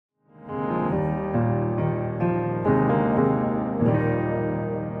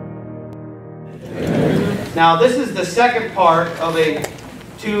Now, this is the second part of a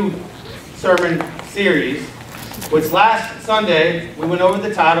two-sermon series, which last Sunday we went over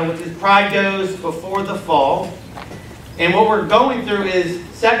the title, which is Pride Goes Before the Fall. And what we're going through is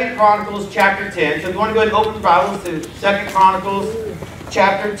 2 Chronicles chapter 10. So if you want to go ahead and open the Bibles to 2 Chronicles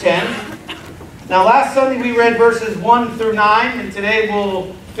chapter 10. Now, last Sunday we read verses 1 through 9, and today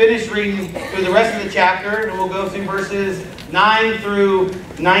we'll finish reading through the rest of the chapter, and we'll go through verses 9 through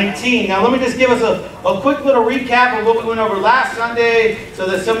 19. Now, let me just give us a quick little recap of what we went over last Sunday, so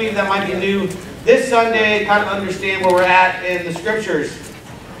that some of you that might be new this Sunday kind of understand where we're at in the Scriptures.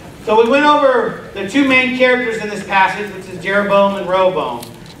 So we went over the two main characters in this passage, which is Jeroboam and Rehoboam.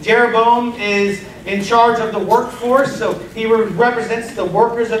 Jeroboam is in charge of the workforce, so he represents the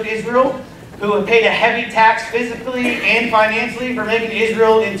workers of Israel, who have paid a heavy tax physically and financially for making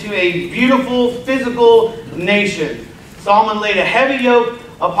Israel into a beautiful physical nation. Solomon laid a heavy yoke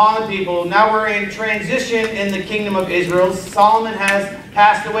upon the people. Now we're in transition in the kingdom of Israel. Solomon has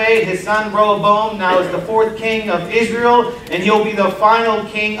passed away. His son Rehoboam now is the fourth king of Israel, and he'll be the final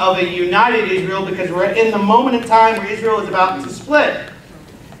king of a united Israel, because we're in the moment in time where Israel is about to split.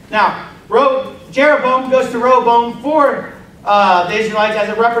 Now, Jeroboam goes to Rehoboam for the Israelites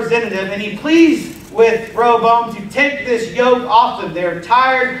as a representative, and he pleads with Rehoboam to take this yoke off them. They're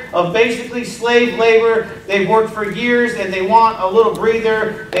tired of basically slave labor. They've worked for years and they want a little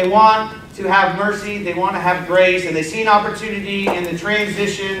breather. They want to have mercy. They want to have grace, and they see an opportunity in the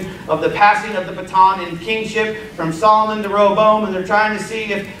transition of the passing of the baton in kingship from Solomon to Rehoboam, and they're trying to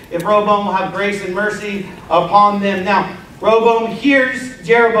see if Rehoboam will have grace and mercy upon them. Now, Rehoboam hears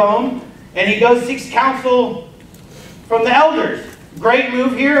Jeroboam, and he goes seeks counsel from the elders. Great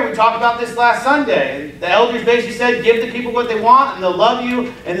move here. We talked about this last Sunday. The elders basically said, give the people what they want, and they'll love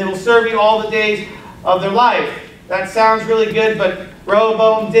you, and they will serve you all the days of their life. That sounds really good, but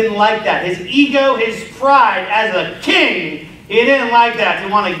Rehoboam didn't like that. His ego, his pride as a king, he didn't like that.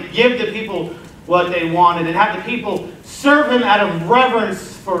 He wanted to give the people what they wanted and have the people serve him out of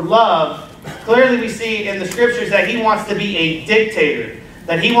reverence for love. Clearly we see in the Scriptures that he wants to be a dictator,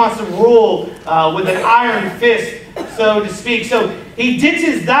 that he wants to rule with an iron fist, so to speak. So he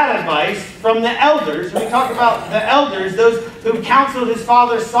ditches that advice from the elders. And we talk about the elders, those who counseled his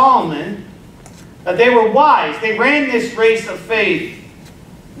father Solomon, that they were wise. They ran this race of faith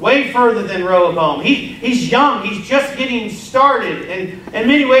way further than Rehoboam. He's young. He's just getting started. And in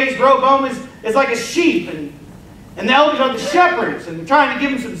many ways, Rehoboam is like a sheep. And the elders are the shepherds. And they're trying to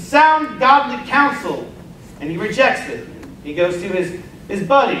give him some sound, godly counsel. And he rejects it. He goes to his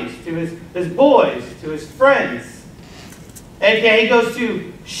buddies, to his boys, to his friends. AKA he goes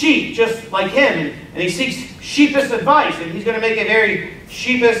to sheep just like him, and he seeks sheepish advice, and he's going to make a very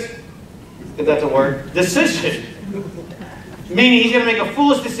sheepish, if that's a word, decision. Meaning he's going to make a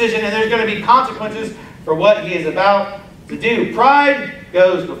foolish decision, and there's going to be consequences for what he is about to do. Pride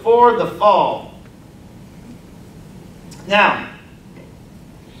goes before the fall. Now,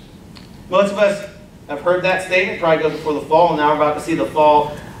 most of us have heard that statement, pride goes before the fall, and now we're about to see the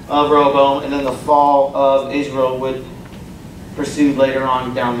fall of Rehoboam, and then the fall of Israel would pursue later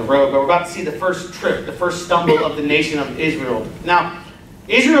on down the road. But we're about to see the first trip, the first stumble of the nation of Israel. Now,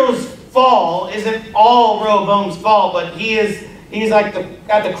 Israel's fall isn't all Rehoboam's fault, but he's like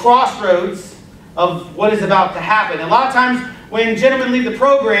at the crossroads of what is about to happen. A lot of times when gentlemen leave the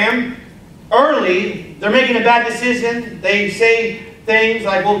program early, they're making a bad decision. They say things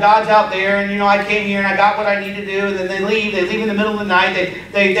like, well, God's out there, and I came here and I got what I need to do, and then they leave in the middle of the night.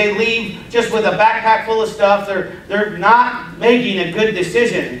 They leave just with a backpack full of stuff. They're not making a good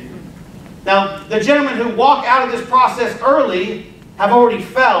decision. Now, the gentlemen who walk out of this process early have already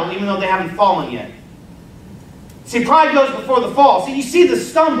fell, even though they haven't fallen yet. See, pride goes before the fall. See, you see the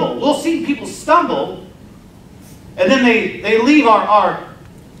stumble. We'll see people stumble, and then they leave our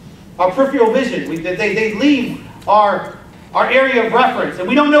peripheral vision. They leave our area of reference, and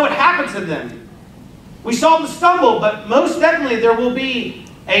we don't know what happened to them. We saw them stumble, but most definitely there will be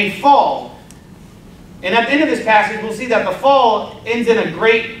a fall. And at the end of this passage, we'll see that the fall ends in a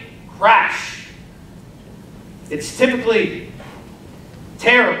great crash. It's typically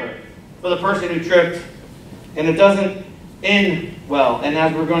terrible for the person who tripped, and it doesn't end well. And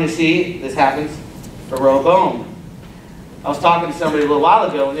as we're going to see, this happens for Rehoboam. I was talking to somebody a little while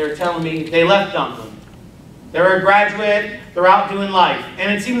ago, and they were telling me they left Dunklin. They're a graduate, they're out doing life,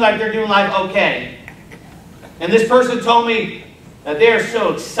 and it seems like they're doing life okay. And this person told me that they are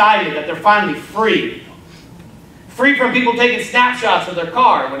so excited that they're finally free. Free from people taking snapshots of their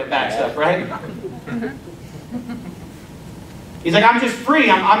car when it backs up, right? He's like, I'm just free.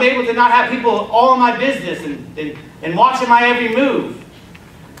 I'm able to not have people all in my business and watching my every move.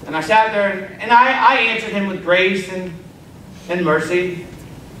 And I sat there and I answered him with grace and mercy.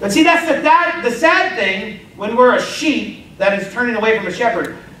 But see, that's the sad thing when we're a sheep that is turning away from a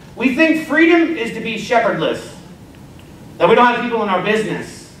shepherd. We think freedom is to be shepherdless. That we don't have people in our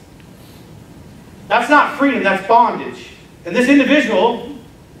business. That's not freedom, that's bondage. And this individual,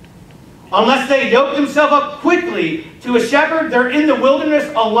 unless they yoke themselves up quickly to a shepherd, they're in the wilderness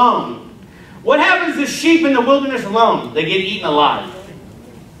alone. What happens to sheep in the wilderness alone? They get eaten alive.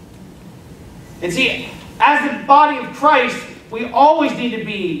 And see, as the body of Christ, we always need to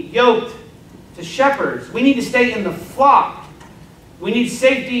be yoked to shepherds. We need to stay in the flock. We need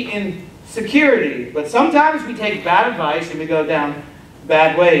safety and security. But sometimes we take bad advice and we go down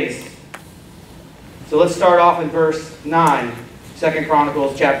bad ways. So let's start off in verse 9, 2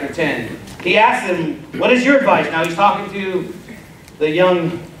 Chronicles chapter 10. He asked them, what is your advice? Now he's talking to the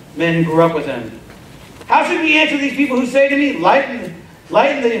young men who grew up with him. How should we answer these people who say to me, lighten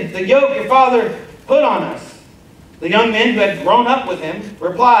the yoke your father put on us? The young men who had grown up with him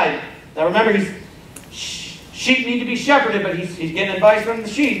replied. Now remember, sheep need to be shepherded, but he's getting advice from the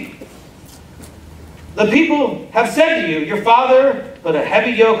sheep. The people have said to you, your father put a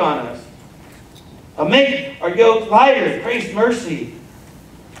heavy yoke on us. Make our yoke lighter, grace, mercy.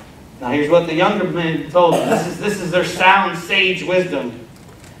 Now here's what the younger men told them. This is their sound, sage wisdom.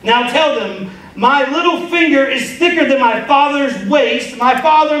 Now tell them, my little finger is thicker than my father's waist. My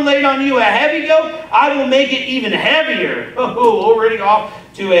father laid on you a heavy yoke. I will make it even heavier. Oh, already off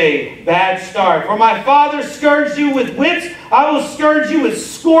to a bad start. For my father scourged you with whips. I will scourge you with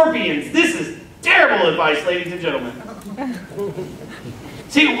scorpions. This is terrible advice, ladies and gentlemen.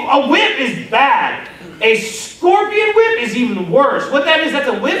 See, a whip is bad. A scorpion whip is even worse. What that is, that's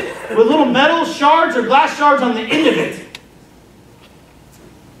a whip with little metal shards or glass shards on the end of it.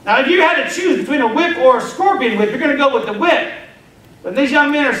 Now, if you had to choose between a whip or a scorpion whip, you're going to go with the whip. But these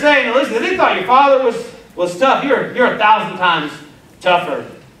young men are saying, listen, if they thought your father was tough, you're 1,000 times tougher.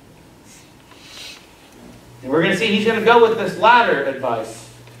 And we're going to see he's going to go with this latter advice.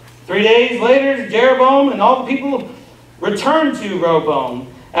 3 days later, Jeroboam and all the people returned to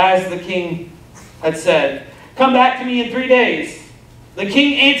Rehoboam, as the king had said. Come back to me in 3 days. The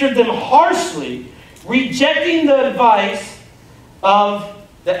king answered them harshly, rejecting the advice of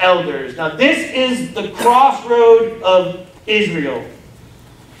the elders. Now this is the crossroad of Israel.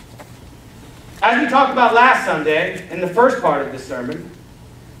 As we talked about last Sunday, in the first part of this sermon,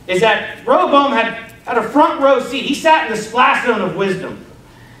 is that Rehoboam had a front row seat. He sat in the splash zone of wisdom.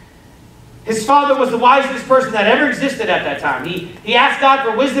 His father was the wisest person that ever existed at that time. He asked God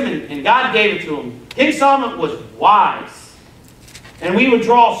for wisdom, and God gave it to him. King Solomon was wise. And we would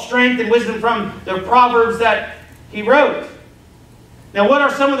draw strength and wisdom from the Proverbs that he wrote. Now, what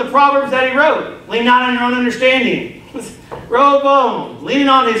are some of the Proverbs that he wrote? Lean not on your own understanding. Rehoboam, leaning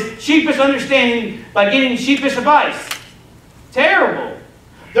on his sheepish understanding by getting sheepish advice. Terrible.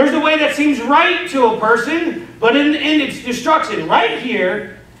 There's a way that seems right to a person, but in its destruction. Right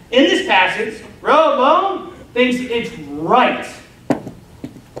here, in this passage, Rehoboam thinks it's right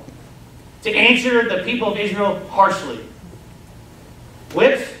to answer the people of Israel harshly.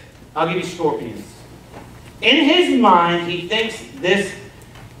 Whips, I'll give you scorpions. In his mind, he thinks this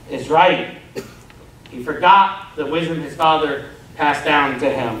is right. He forgot the wisdom his father passed down to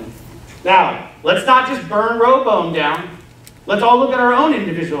him. Now, let's not just burn Rehoboam down. Let's all look at our own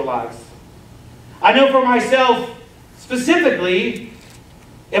individual lives. I know for myself, specifically,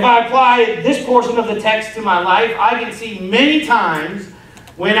 if I apply this portion of the text to my life, I can see many times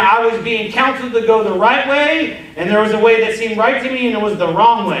when I was being counseled to go the right way, and there was a way that seemed right to me, and it was the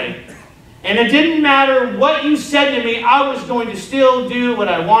wrong way. And it didn't matter what you said to me, I was going to still do what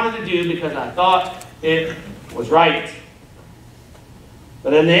I wanted to do because I thought it was right.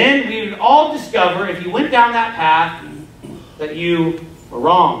 But in the end, we would all discover, if you went down that path, that you were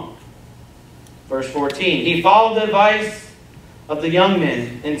wrong. Verse 14, he followed the advice of the young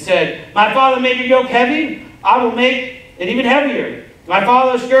men and said, my father made your yoke heavy, I will make it even heavier. My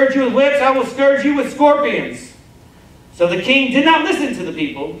father scourged you with whips, I will scourge you with scorpions. So the king did not listen to the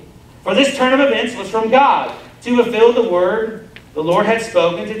people, for this turn of events was from God, to fulfill the word the Lord had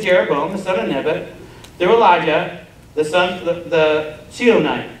spoken to Jeroboam, the son of Nebat, through Elijah, the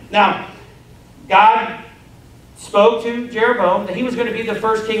Shilonite. Now, God spoke to Jeroboam that he was going to be the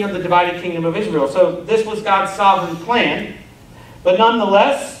first king of the divided kingdom of Israel. So this was God's sovereign plan. But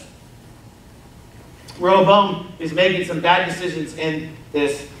nonetheless, Rehoboam is making some bad decisions in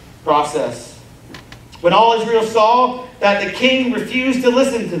this process. When all Israel saw that the king refused to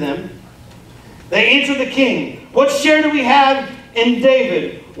listen to them, they answered the king, what share do we have in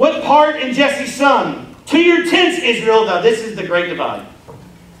David? What part in Jesse's son? To your tents, Israel. Now this is the great divide.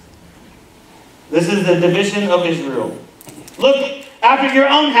 This is the division of Israel. Look after your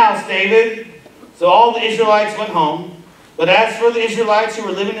own house, David. So all the Israelites went home. But as for the Israelites who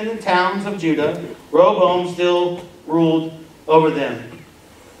were living in the towns of Judah, Rehoboam still ruled over them.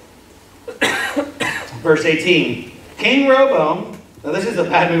 Verse 18. King Rehoboam, now this is a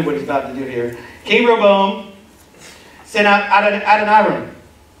bad move what he's about to do here. King Rehoboam sent out Adoniram,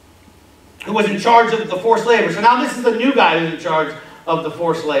 who was in charge of the forced labor. So now this is the new guy who's in charge of the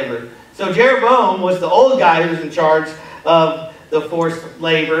forced labor. So Jeroboam was the old guy who was in charge of the forced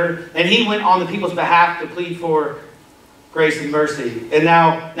labor, and he went on the people's behalf to plead for grace and mercy. And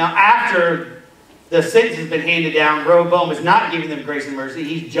now after the sentence has been handed down, Rehoboam is not giving them grace and mercy.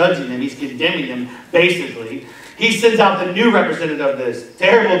 He's judging them. He's condemning them, basically. He sends out the new representative of this.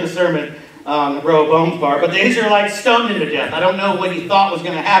 Terrible discernment on Rehoboam's part. But the Israelites stoned him to death. I don't know what he thought was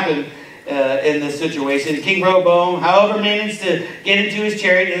going to happen in this situation. King Rehoboam, however, managed to get into his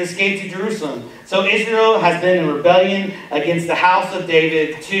chariot and escape to Jerusalem. So Israel has been in rebellion against the house of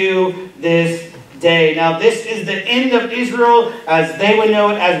David to this day. Now this is the end of Israel as they would know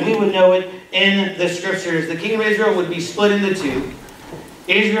it, as we would know it in the scriptures. The king of Israel would be split into two.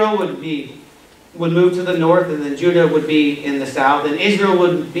 Israel would move to the north, and then Judah would be in the south. And Israel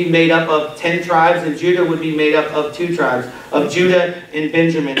would be made up of 10 tribes, and Judah would be made up of 2 tribes. Of Judah and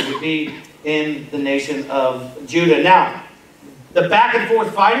Benjamin would be in the nation of Judah. Now, the back and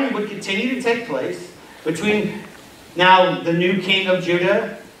forth fighting would continue to take place between now the new king of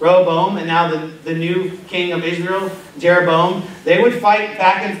Judah, Rehoboam, and now the new king of Israel, Jeroboam. They would fight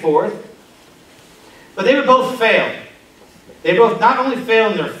back and forth, but they would both fail. They both not only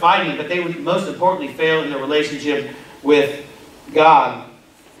fail in their fighting, but they would most importantly fail in their relationship with God.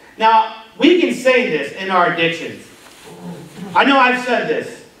 Now, we can say this in our addictions. I know I've said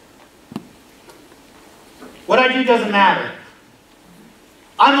this. What I do doesn't matter.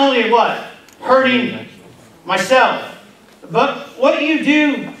 I'm only what? Hurting myself. But what you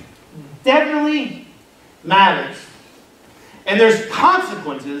do definitely matters. And there's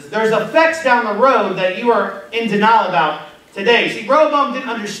consequences. There's effects down the road that you are in denial about today. See, Rehoboam didn't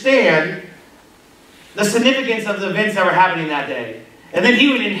understand the significance of the events that were happening that day. And then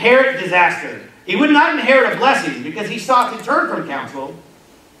he would inherit disaster. He would not inherit a blessing because he sought to turn from counsel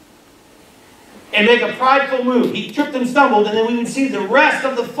and make a prideful move. He tripped and stumbled, and then we would see the rest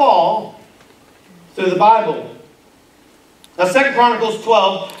of the fall through the Bible. Now 2 Chronicles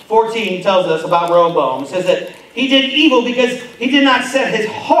 12:14 tells us about Rehoboam. It says that he did evil because he did not set his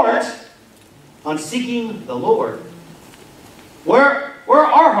heart on seeking the Lord. Where are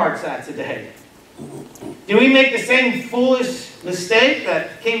our hearts at today? Do we make the same foolish mistake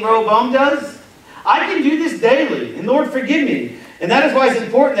that King Rehoboam does? I can do this daily, and Lord forgive me. And that is why it's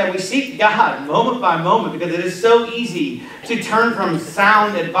important that we seek God moment by moment, because it is so easy to turn from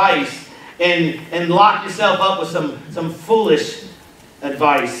sound advice and lock yourself up with some foolish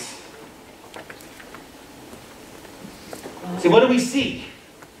advice. See, what do we seek?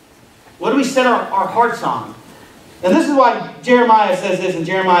 What do we set our hearts on? And this is why Jeremiah says this in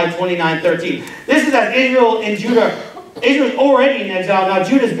Jeremiah 29:13. This is as Israel and Judah. Israel's already in exile. Now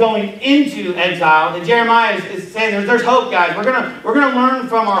Judah's going into exile. And Jeremiah is saying there's hope, guys. We're gonna learn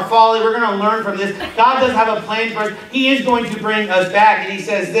from our folly. We're going to learn from this. God does have a plan for us. He is going to bring us back. And he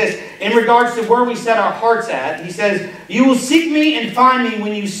says this in regards to where we set our hearts at. He says, "You will seek me and find me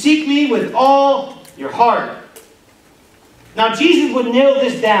when you seek me with all your heart." Now Jesus would nail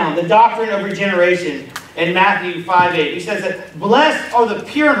this down, the doctrine of regeneration, in Matthew 5:8. He says that blessed are the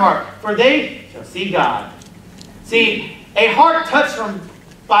pure in heart, for they shall see God. See, a heart touched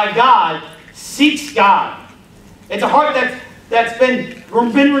by God seeks God. It's a heart that's been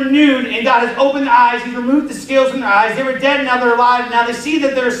renewed, and God has opened the eyes. He's removed the scales from their eyes. They were dead, now they're alive. Now they see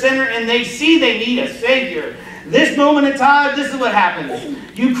that they're a sinner, and they see they need a Savior. This moment in time, this is what happens.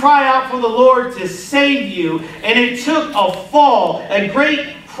 You cry out for the Lord to save you, and it took a fall, a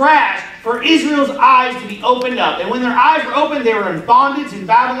great crash, for Israel's eyes to be opened up. And when their eyes were opened, they were in bondage in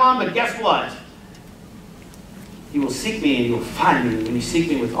Babylon, but guess what? You will seek me and you will find me when you seek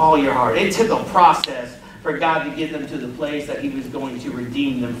me with all your heart. It took a process for God to get them to the place that He was going to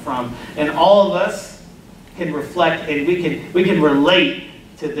redeem them from. And all of us can reflect, and we can relate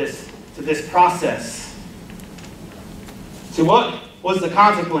to this process. So what was the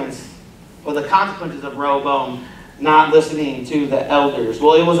consequence, or the consequences of Rehoboam not listening to the elders?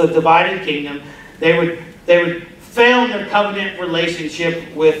 Well, it was a divided kingdom. They would fail in their covenant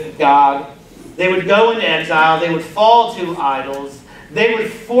relationship with God. They would go into exile. They would fall to idols. They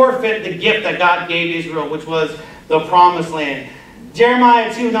would forfeit the gift that God gave Israel, which was the promised land.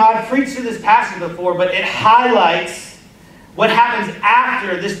 Jeremiah 2, now I've preached through this passage before, but it highlights what happens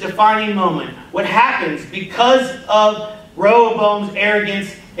after this defining moment. What happens because of Rehoboam's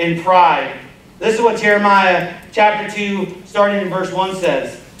arrogance and pride. This is what Jeremiah chapter 2, starting in verse 1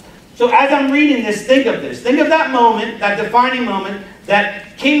 says. So as I'm reading this, think of this. Think of that moment, that defining moment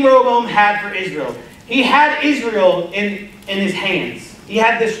that King Rehoboam had for Israel. He had Israel in his hands. He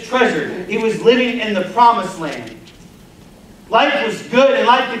had this treasure. He was living in the promised land. Life was good and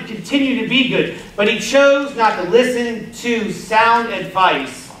life could continue to be good. But he chose not to listen to sound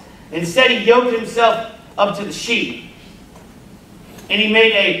advice. Instead, he yoked himself up to the sheep. And he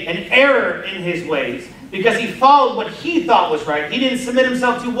made an error in his ways because he followed what he thought was right. He didn't submit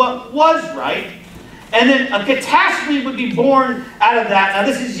himself to what was right. And then a catastrophe would be born out of that. Now,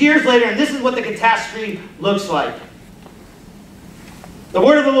 this is years later, and this is what the catastrophe looks like. The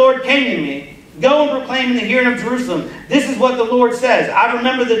word of the Lord came to me. Go and proclaim in the hearing of Jerusalem. This is what the Lord says. I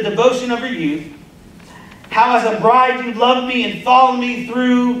remember the devotion of your youth. How as a bride you loved me and followed me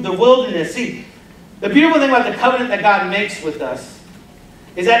through the wilderness. See, the beautiful thing about the covenant that God makes with us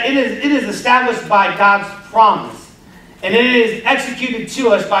is that it is established by God's promise. And it is executed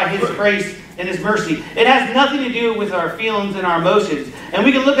to us by His grace and His mercy. It has nothing to do with our feelings and our emotions. And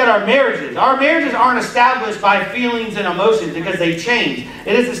we can look at our marriages. Our marriages aren't established by feelings and emotions because they change.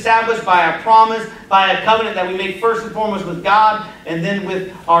 It is established by a promise, by a covenant that we make first and foremost with God and then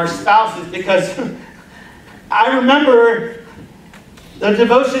with our spouses. Because I remember the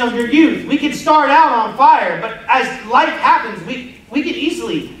devotion of your youth. We could start out on fire, but as life happens, we can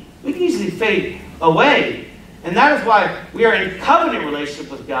easily fade away. And that is why we are in covenant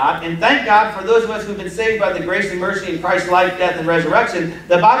relationship with God. And thank God for those of us who have been saved by the grace and mercy in Christ's life, death, and resurrection.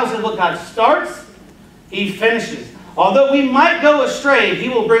 The Bible says what God starts, He finishes. Although we might go astray, He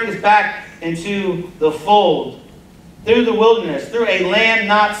will bring us back into the fold. Through the wilderness, through a land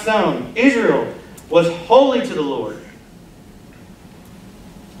not sown. Israel was holy to the Lord.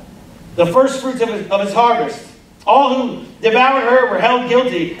 The first fruits of his harvest. All who devoured her were held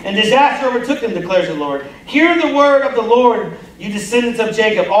guilty, and disaster overtook them, declares the Lord. Hear the word of the Lord, you descendants of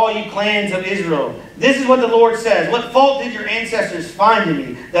Jacob, all you clans of Israel. This is what the Lord says. What fault did your ancestors find in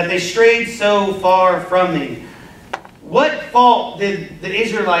me, that they strayed so far from me? What fault did the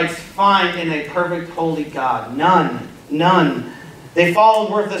Israelites find in a perfect, holy God? None. None. They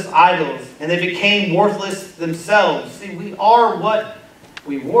followed worthless idols, and they became worthless themselves. See, we are what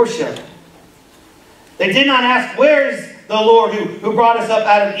we worship. They did not ask, where is the Lord who brought us up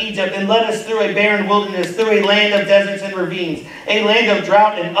out of Egypt and led us through a barren wilderness, through a land of deserts and ravines, a land of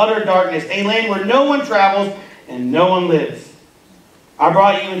drought and utter darkness, a land where no one travels and no one lives. I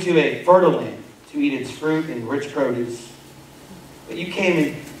brought you into a fertile land to eat its fruit and rich produce. But you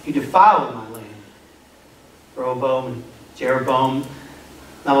came and you defiled my land. Rehoboam and Jeroboam.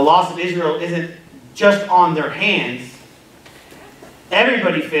 Now the loss of Israel isn't just on their hands.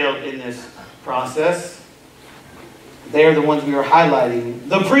 Everybody failed in this process. They are the ones we are highlighting.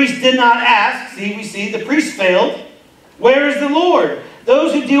 The priest did not ask. See, we see the priest failed. Where is the Lord?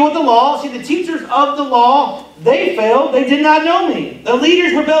 Those who deal with the law, see, the teachers of the law, they failed. They did not know me. The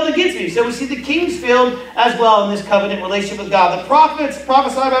leaders rebelled against me. So we see the kings failed as well in this covenant relationship with God. The prophets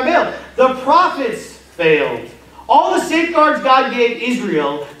prophesied by Baal. The prophets failed. All the safeguards God gave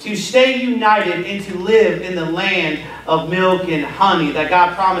Israel to stay united and to live in the land of milk and honey that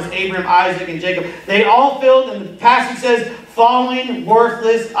God promised Abraham, Isaac, and Jacob, they all failed. And the passage says, following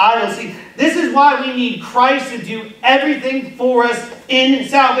worthless idols. See, this is why we need Christ to do everything for us in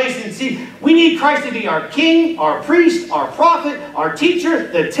salvation. See, we need Christ to be our king, our priest, our prophet, our teacher,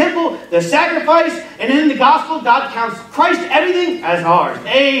 the temple, the sacrifice. And in the gospel, God counts Christ, everything as ours.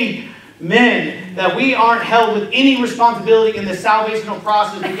 Amen. That we aren't held with any responsibility in the salvational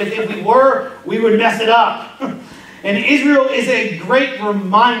process, because if we were, we would mess it up. And Israel is a great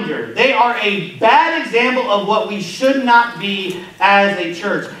reminder. They are a bad example of what we should not be as a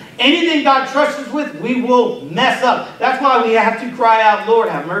church. Anything God trusts us with, we will mess up. That's why we have to cry out, Lord,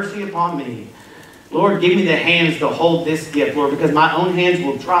 have mercy upon me. Lord, give me the hands to hold this gift, Lord, because my own hands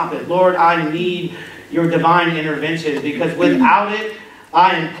will drop it. Lord, I need your divine intervention, because without it,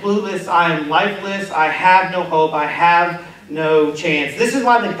 I am clueless, I am lifeless, I have no hope, I have no chance. This is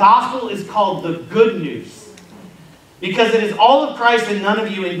why the gospel is called the good news. Because it is all of Christ and none of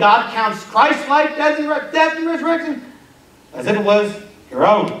you, and God counts Christ's life, death, and resurrection as if it was your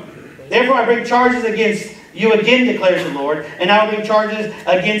own. Therefore I bring charges against you again, declares the Lord, and I will bring charges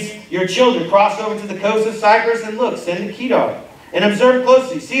against your children. Cross over to the coast of Cyprus and look, send to Kedar, and observe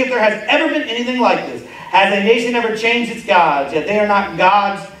closely. See if there has ever been anything like this. Has a nation ever changed its gods? Yet they are not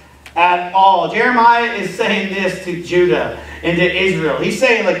gods at all. Jeremiah is saying this to Judah and to Israel. He's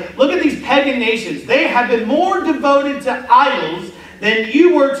saying, like, look at these pagan nations. They have been more devoted to idols than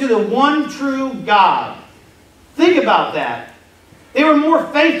you were to the one true God. Think about that. They were more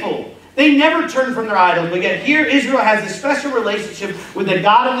faithful. They never turned from their idols. But yet here Israel has a special relationship with the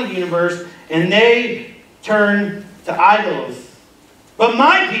God of the universe, and they turn to idols. But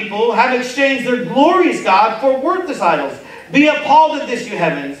my people have exchanged their glorious God for worthless idols. Be appalled at this, you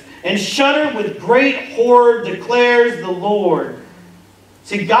heavens, and shudder with great horror, declares the Lord.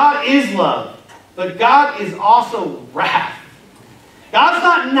 See, God is love, but God is also wrath. God's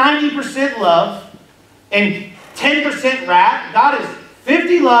not 90% love and 10% wrath. God is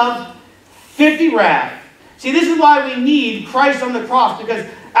 50 love, 50 wrath. See, this is why we need Christ on the cross, because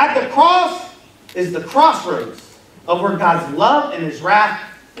at the cross is the crossroads of where God's love and His wrath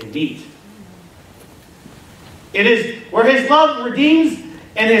meet. It is where His love redeems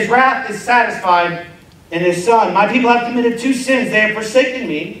and His wrath is satisfied in His Son. My people have committed two sins. They have forsaken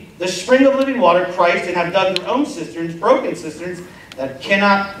me, the spring of living water, Christ, and have dug their own cisterns, broken cisterns, that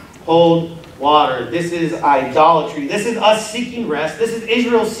cannot hold water. This is idolatry. This is us seeking rest. This is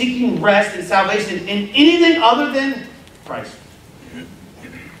Israel seeking rest and salvation in anything other than Christ.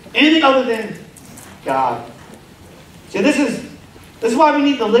 Anything other than God. So this is why we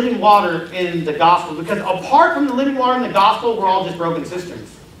need the living water in the gospel, because apart from the living water in the gospel, we're all just broken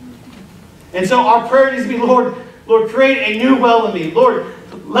cisterns. And so our prayer needs to be, Lord, create a new well in me. Lord,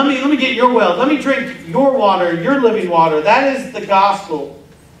 let me get your well. Let me drink your water, your living water. That is the gospel.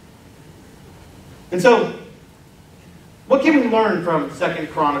 And so, what can we learn from 2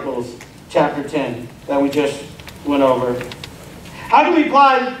 Chronicles chapter 10 that we just went over? How can we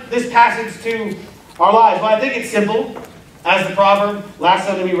apply this passage to our lives? Well, I think it's simple. As the proverb last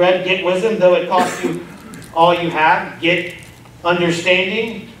Sunday we read, get wisdom, though it costs you all you have. Get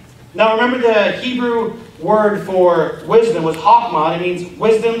understanding. Now remember, the Hebrew word for wisdom was chokmah. It means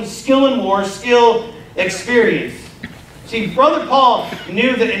wisdom, skill in war, skill, experience. See, Brother Paul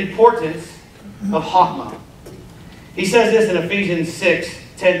knew the importance of chokmah. He says this in Ephesians 6,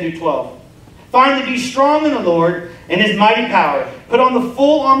 10 through 12. Finally, be strong in the Lord and His mighty power. Put on the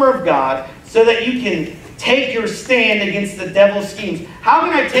full armor of God so that you can take your stand against the devil's schemes. How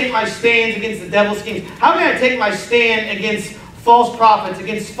can I take my stands against the devil's schemes? How can I take my stand against false prophets,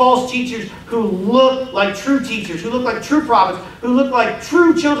 against false teachers who look like true teachers, who look like true prophets, who look like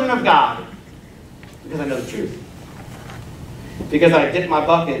true children of God? Because I know the truth. Because I dip my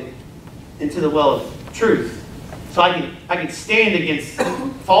bucket into the well of truth. So I can stand against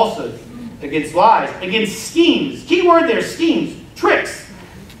falsehood, against lies, against schemes. Key word there, schemes, tricks.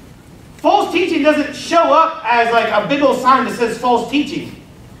 False teaching doesn't show up as like a big old sign that says false teaching.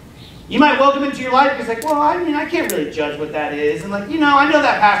 You might welcome into your life and say, well, I can't really judge what that is. And like, I know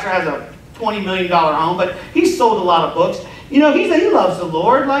that pastor has a $20 million home, but he's sold a lot of books. He loves the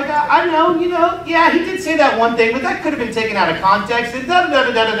Lord. Like, I know, yeah, he did say that one thing, but that could have been taken out of context. And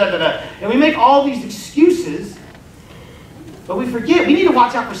And we make all these excuses, but we forget we need to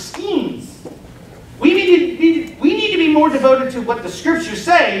watch out for schemes. We need to be more devoted to what the Scriptures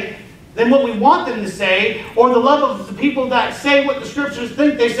say than what we want them to say, or the love of the people that say what the Scriptures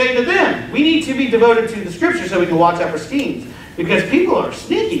think they say to them. We need to be devoted to the Scriptures so we can watch out for schemes. Because people are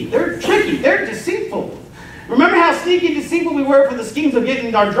sneaky, they're tricky, they're deceitful. Remember how sneaky and deceitful we were for the schemes of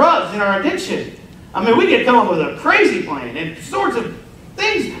getting our drugs and our addiction. I mean, we could come up with a crazy plan and sorts of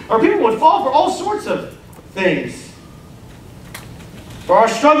things, or people would fall for all sorts of things. For our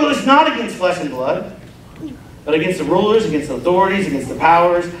struggle is not against flesh and blood, but against the rulers, against the authorities, against the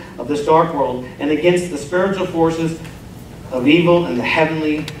powers of this dark world, and against the spiritual forces of evil in the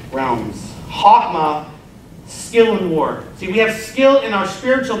heavenly realms. Chokmah, skill in war. See, we have skill in our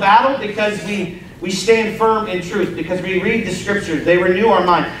spiritual battle because we stand firm in truth, because we read the Scriptures. They renew our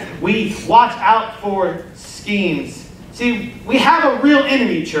mind. We watch out for schemes. See, we have a real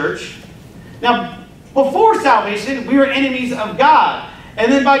enemy, church. Now, before salvation, we were enemies of God. And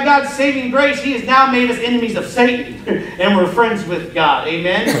then by God's saving grace, He has now made us enemies of Satan. And we're friends with God.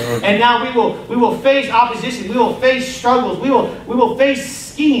 Amen? And now we will face opposition. We will face struggles. We will face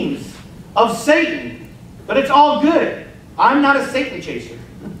schemes of Satan. But it's all good. I'm not a Satan chaser.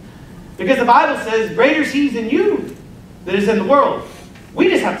 Because the Bible says, greater is He in you than is in the world. We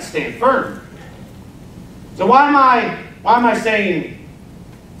just have to stand firm. So why am I saying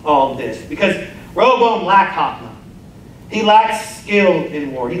all this? Because Rehoboam lacked chokmah. He lacked skill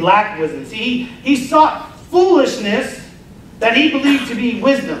in war. He lacked wisdom. See, he sought foolishness that he believed to be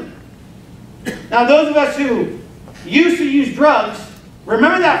wisdom. Now, those of us who used to use drugs,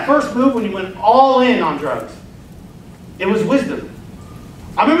 remember that first move when you went all in on drugs? It was wisdom.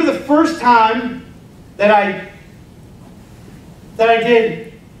 I remember the first time that I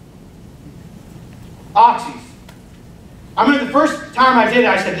did oxys. I remember the first time I did it,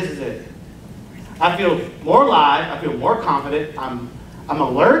 I said, this is it. I feel more alive. I feel more confident. I'm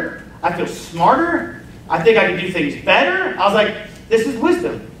alert. I feel smarter. I think I can do things better. I was like, this is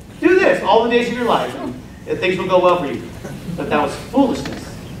wisdom. Do this all the days of your life, and things will go well for you. But that was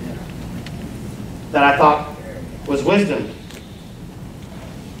foolishness that I thought was wisdom.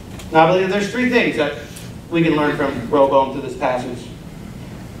 Now, I believe there's three things that we can learn from Rehoboam through this passage.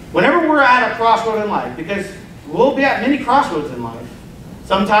 Whenever we're at a crossroad in life, because we'll be at many crossroads in life.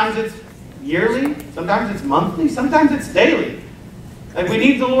 Sometimes it's yearly, sometimes it's monthly, sometimes it's daily. And we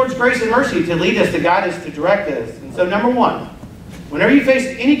need the Lord's grace and mercy to lead us, to guide us, to direct us. And so number one, whenever you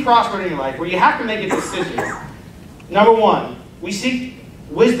face any crossroad in your life where you have to make a decision, number one, we seek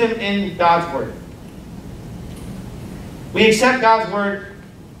wisdom in God's Word. We accept God's Word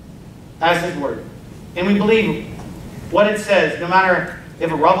as His Word. And we believe what it says, no matter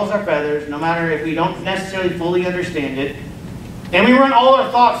if it ruffles our feathers, no matter if we don't necessarily fully understand it. And we run all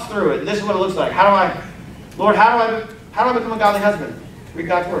our thoughts through it. And this is what it looks like. Lord, how do I become a godly husband? Read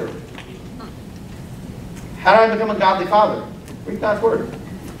God's Word. How do I become a godly father? Read God's Word.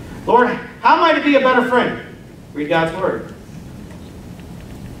 Lord, how am I to be a better friend? Read God's Word.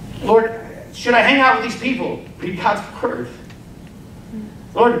 Lord, should I hang out with these people? Read God's Word.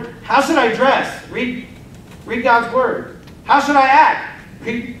 Lord, how should I dress? Read God's Word. How should I act?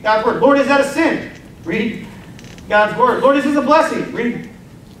 Read God's Word. Lord, is that a sin? Read God's Word. Lord, is this a blessing?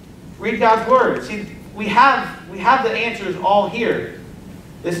 Read God's Word. See, we have the answers all here.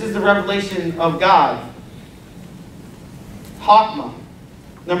 This is the revelation of God. Hakma.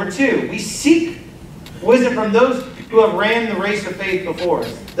 Number two, we seek wisdom from those who have ran the race of faith before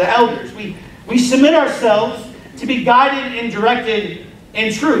us. The elders. We submit ourselves to be guided and directed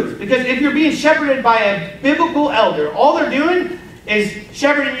in truth. Because if you're being shepherded by a biblical elder, all they're doing is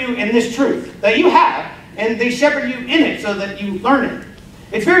shepherding you in this truth that you have, and they shepherd you in it so that you learn it.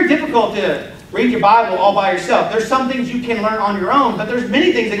 It's very difficult to read your Bible all by yourself. There's some things you can learn on your own, but there's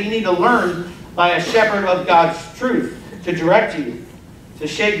many things that you need to learn by a shepherd of God's truth to direct you, to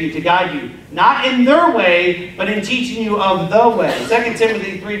shape you, to guide you. Not in their way, but in teaching you of the way. 2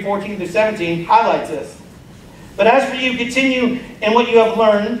 Timothy 3:14-17 highlights this. But as for you, continue in what you have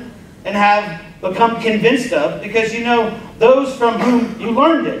learned and have become convinced of, because you know those from whom you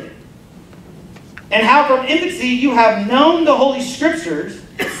learned it. And how from infancy you have known the Holy Scriptures,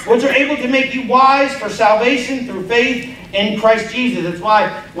 which are able to make you wise for salvation through faith in Christ Jesus. That's why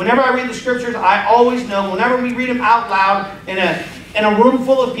whenever I read the Scriptures, I always know, whenever we read them out loud in a room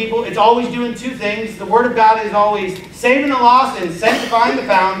full of people, it's always doing two things. The Word of God is always saving the lost and sanctifying the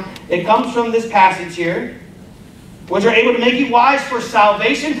found. It comes from this passage here, which are able to make you wise for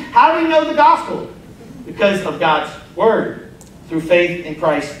salvation. How do we know the gospel? Because of God's Word, through faith in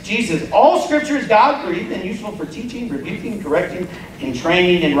Christ Jesus. All Scripture is God-breathed and useful for teaching, rebuking, correcting, and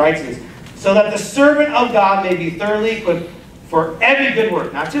training in righteousness, so that the servant of God may be thoroughly equipped for every good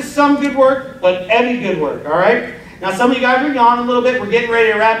work. Not just some good work, but every good work. All right? Now, some of you guys are yawning a little bit. We're getting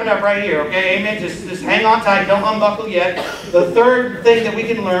ready to wrap it up right here. Okay? Amen? Just hang on tight. Don't unbuckle yet. The third thing that we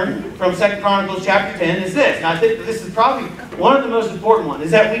can learn from 2 Chronicles chapter 10 is this. And I think this is probably one of the most important ones,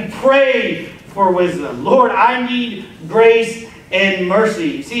 is that we pray for wisdom. Lord, I need grace and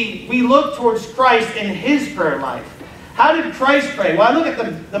mercy. See, we look towards Christ in His prayer life. How did Christ pray? Well, I look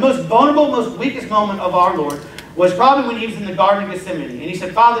at the most vulnerable, most weakest moment of our Lord was probably when He was in the Garden of Gethsemane. And He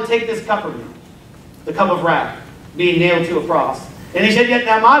said, Father, take this cup from me, the cup of wrath, being nailed to a cross. And He said, yet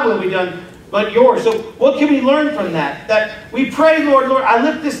now my will be done, but yours. So what can we learn from that? That we pray, Lord, I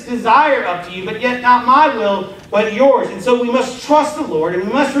lift this desire up to you, but yet not my will, but yours. And so we must trust the Lord, and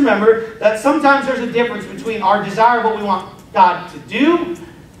we must remember that sometimes there's a difference between our desire, what we want God to do,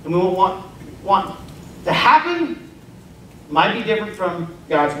 and we want to happen, might be different from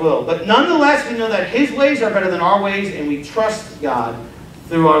God's will. But nonetheless, we know that His ways are better than our ways, and we trust God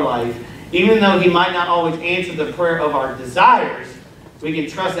through our life. Even though He might not always answer the prayer of our desires, we can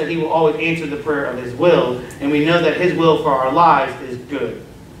trust that He will always answer the prayer of His will, and we know that His will for our lives is good.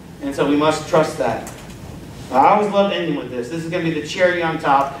 And so we must trust that. I always love ending with this. This is going to be the cherry on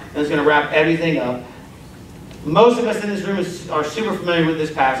top, and it's going to wrap everything up. Most of us in this room are super familiar with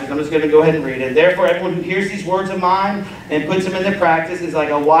this passage. I'm just going to go ahead and read it. Therefore, everyone who hears these words of mine and puts them into practice is like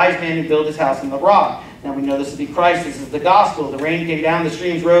a wise man who built his house on the rock. Now we know this to be Christ. This is the gospel. The rain came down, the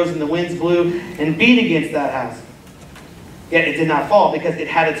streams rose, and the winds blew and beat against that house. Yet it did not fall because it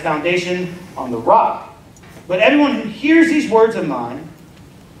had its foundation on the rock. But everyone who hears these words of mine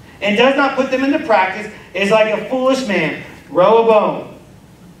and does not put them into practice is like a foolish man, Rehoboam,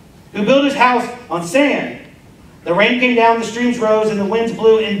 who built his house on sand. The rain came down, the streams rose, and the winds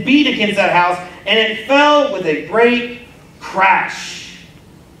blew and beat against that house, and it fell with a great crash.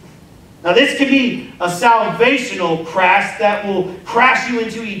 Now this could be a salvational crash that will crash you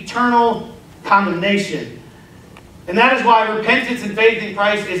into eternal condemnation. And that is why repentance and faith in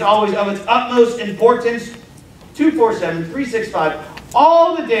Christ is always of its utmost importance, 247, 365,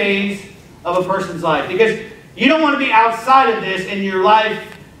 all the days of a person's life. Because you don't want to be outside of this and your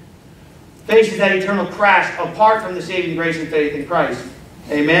life faces that eternal crash apart from the saving grace and faith in Christ.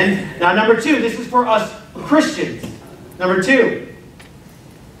 Amen? Now, number two, this is for us Christians. Number two,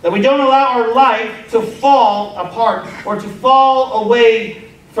 that we don't allow our life to fall apart or to fall away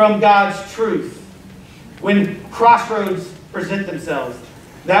from God's truth when crossroads present themselves.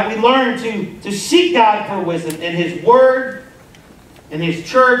 That we learn to seek God for wisdom in His Word, in His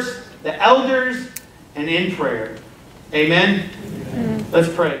church, the elders, and in prayer. Amen?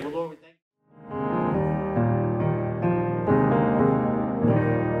 Let's pray.